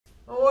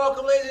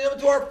welcome, ladies and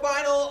gentlemen,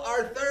 to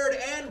our third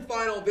and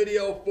final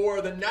video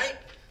for the night.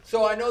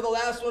 So I know the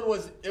last one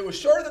was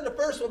shorter than the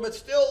first one, but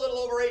still a little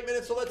over 8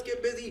 minutes. So let's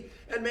get busy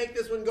and make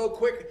this one go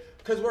quick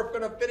because we're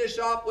going to finish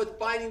off with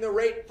finding the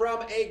rate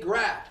from a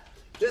graph.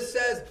 This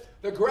says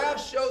the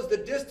graph shows the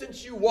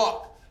distance you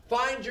walk.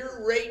 Find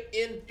your rate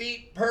in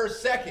feet per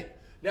second.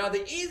 Now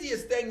the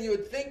easiest thing you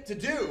would think to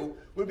do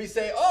would be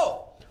say,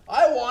 oh,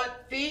 I want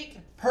feet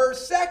per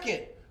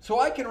second. So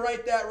I can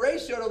write that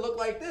ratio to look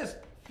like this,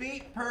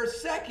 feet per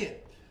second.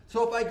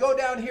 So if I go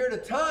down here to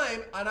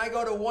time and I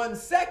go to 1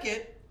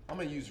 second, I'm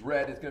going to use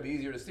red, it's going to be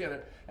easier to see on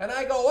it, and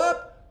I go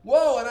up,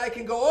 whoa, and I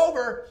can go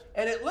over,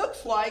 and it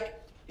looks like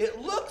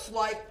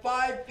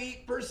 5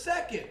 feet per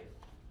second.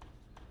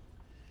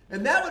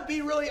 And that would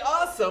be really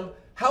awesome.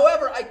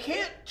 However, I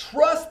can't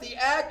trust the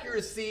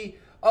accuracy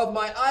of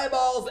my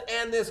eyeballs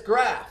and this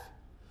graph.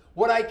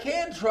 What I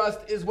can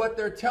trust is what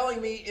they're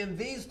telling me in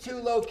these two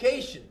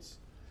locations.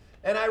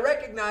 And I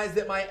recognize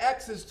that my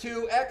x is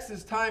 2, x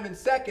is time in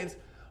seconds,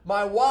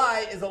 my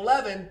y is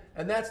 11,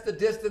 and that's the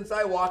distance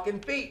I walk in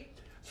feet.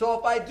 So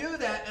if I do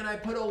that and I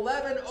put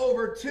 11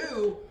 over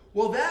 2,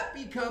 well, that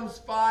becomes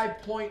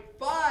 5.5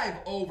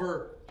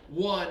 over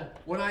 1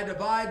 when I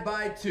divide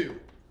by 2.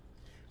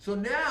 So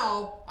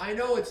now I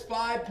know it's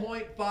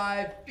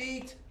 5.5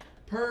 feet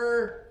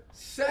per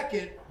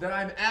second that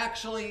I'm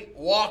actually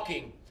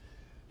walking.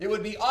 It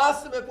would be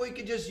awesome if we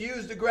could just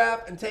use the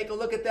graph and take a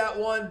look at that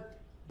one,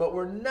 but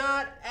we're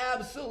not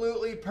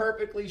absolutely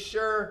perfectly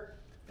sure.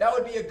 That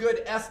would be a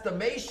good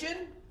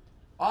estimation,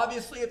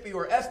 obviously, if we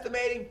were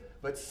estimating,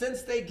 but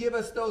since they give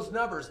us those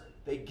numbers,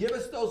 they give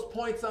us those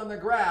points on the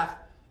graph,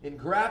 in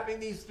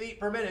graphing these feet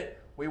per minute,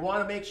 we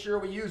want to make sure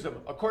we use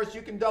them. Of course,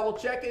 you can double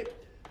check it.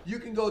 You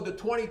can go to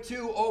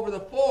 22 over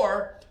the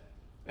 4,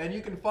 and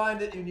you can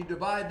find it, and you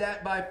divide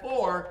that by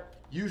 4,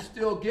 you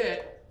still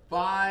get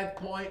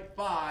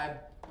 5.5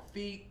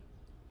 feet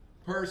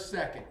per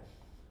second.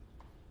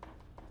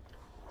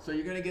 So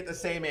you're going to get the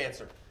same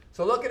answer.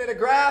 So looking at a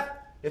graph,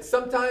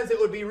 sometimes it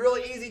would be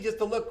really easy just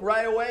to look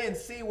right away and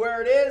see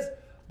where it is,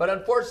 but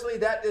unfortunately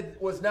that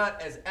was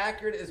not as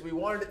accurate as we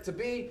wanted it to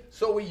be,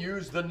 so we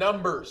used the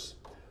numbers.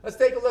 Let's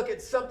take a look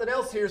at something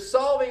else here,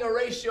 solving a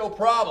ratio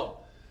problem.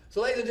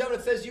 So ladies and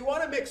gentlemen, it says you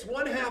want to mix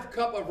 1/2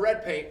 cup of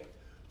red paint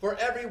for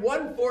every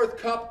 1/4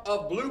 cup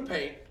of blue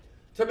paint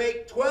to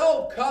make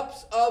 12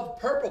 cups of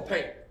purple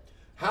paint.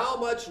 How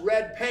much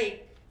red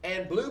paint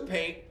and blue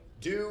paint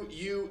do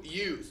you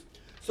use?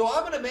 So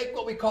I'm going to make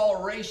what we call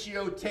a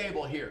ratio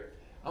table here.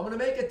 I'm going to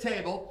make a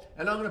table,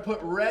 and I'm going to put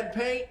red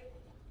paint,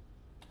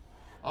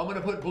 I'm going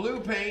to put blue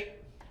paint,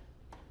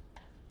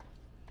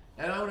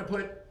 and I'm going to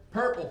put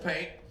purple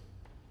paint.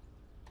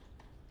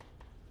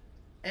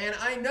 And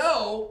I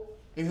know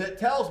it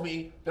tells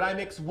me that I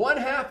mix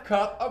 1/2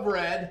 cup of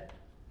red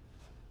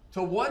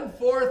to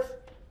 1/4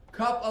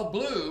 cup of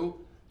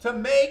blue to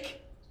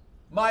make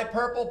my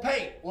purple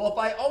paint. Well, if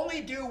I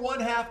only do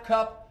 1/2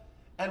 cup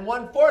and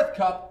 1/4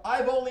 cup,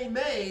 I've only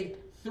made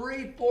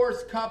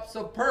 3/4 cups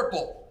of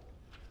purple.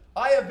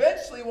 I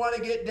eventually want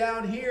to get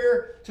down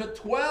here to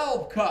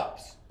 12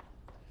 cups.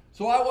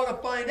 So I want to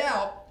find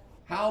out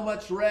how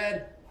much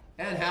red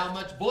and how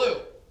much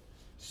blue.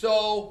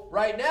 So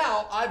right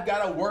now, I've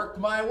got to work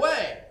my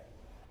way.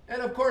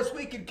 And of course,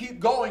 we could keep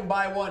going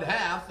by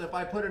 1/2. So if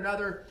I put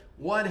another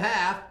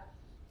 1/2,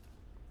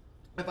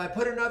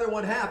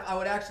 I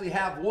would actually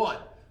have 1.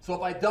 So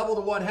if I double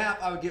the 1/2,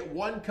 I would get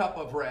 1 cup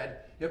of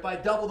red. If I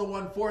double the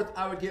 1/4,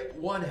 I would get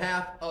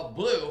 1/2 of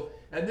blue.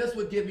 And this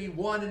would give me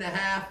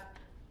 1.5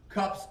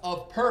 cups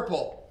of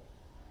purple.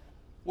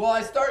 Well,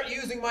 I start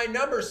using my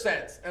number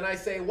sense, and I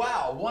say,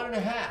 wow,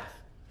 1.5.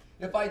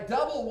 If I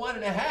double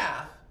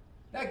 1.5,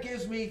 that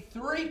gives me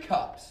 3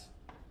 cups,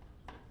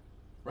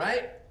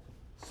 right?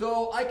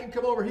 So I can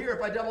come over here.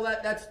 If I double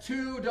that, that's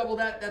 2. Double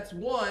that, that's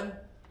 1.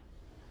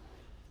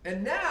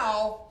 And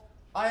now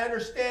I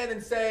understand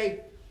and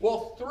say,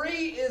 well,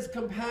 3 is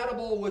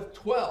compatible with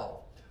 12.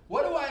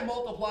 What do I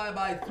multiply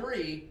by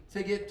 3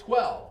 to get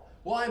 12?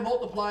 Well, I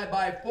multiply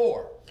by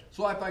 4.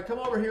 So if I come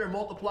over here and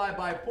multiply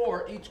by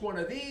 4, each one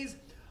of these,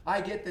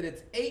 I get that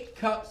it's 8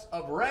 cups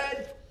of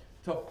red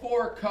to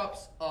 4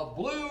 cups of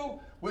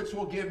blue, which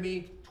will give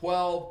me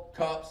 12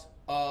 cups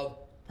of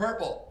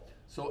purple.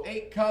 So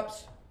 8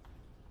 cups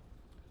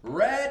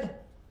red,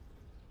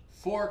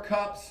 4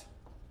 cups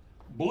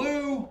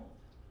blue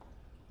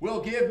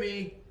will give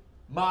me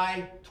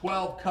my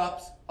 12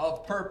 cups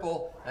of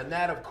purple, and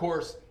that, of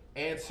course,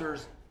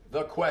 answers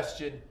the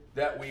question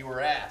that we were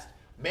asked.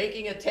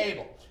 Making a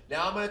table.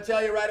 Now, I'm going to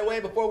tell you right away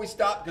before we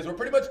stop, because we're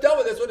pretty much done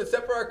with this one,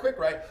 except for our quick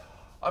write.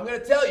 I'm going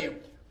to tell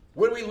you,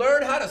 when we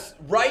learn how to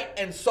write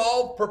and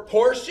solve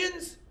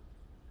proportions,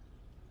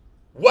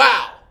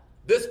 wow,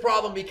 this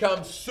problem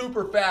becomes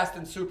super fast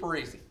and super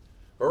easy.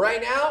 But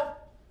right now,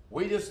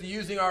 we just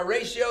using our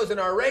ratios and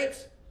our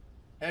rates,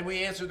 and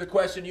we answered the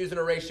question using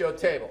a ratio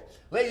table.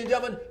 Ladies and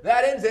gentlemen,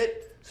 that ends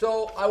it.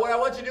 So what I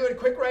want you to do in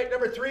quick write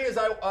number 3 is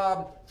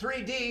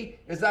 3D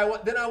is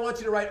then I want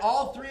you to write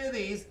all 3 of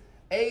these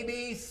A,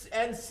 B,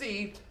 and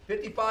C,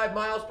 55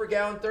 miles per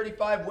gallon,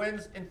 35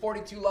 wins and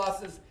 42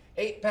 losses,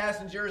 8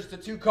 passengers to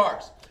 2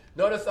 cars.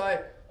 Notice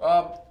I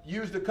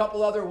used a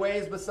couple other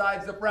ways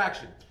besides the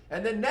fraction.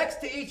 And then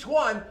next to each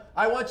one,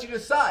 I want you to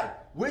decide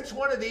which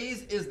one of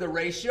these is the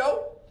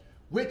ratio,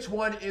 which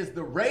one is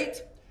the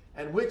rate,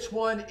 and which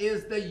one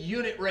is the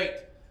unit rate.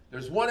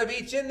 There's one of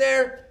each in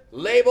there.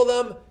 Label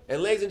them,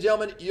 and ladies and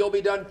gentlemen, you'll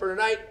be done for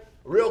tonight.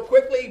 Real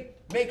quickly,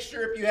 make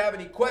sure if you have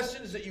any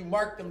questions that you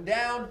mark them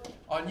down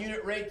on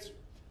unit rates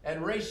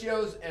and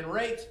ratios and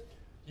rates.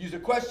 Use a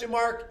question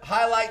mark,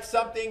 highlight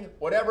something,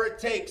 whatever it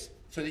takes,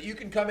 so that you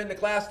can come into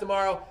class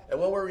tomorrow, and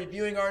when we're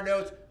reviewing our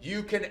notes,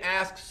 you can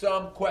ask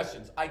some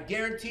questions. I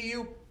guarantee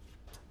you,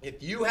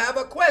 if you have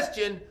a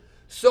question,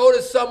 so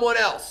does someone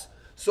else.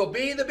 So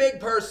be the big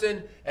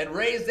person and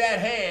raise that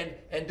hand,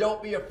 and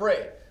don't be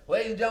afraid.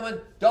 Ladies and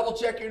gentlemen, double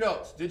check your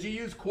notes. Did you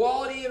use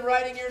quality in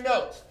writing your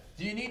notes?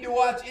 Do you need to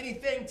watch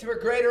anything to a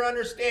greater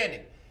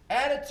understanding?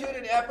 Attitude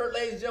and effort,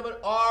 ladies and gentlemen,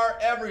 are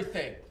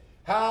everything.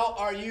 How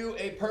are you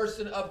a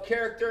person of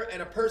character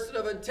and a person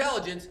of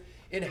intelligence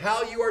in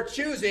how you are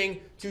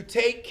choosing to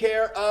take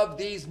care of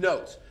these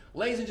notes?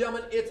 Ladies and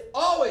gentlemen, it's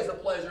always a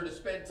pleasure to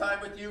spend time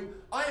with you.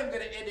 I am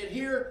going to end it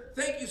here.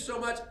 Thank you so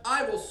much.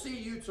 I will see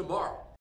you tomorrow.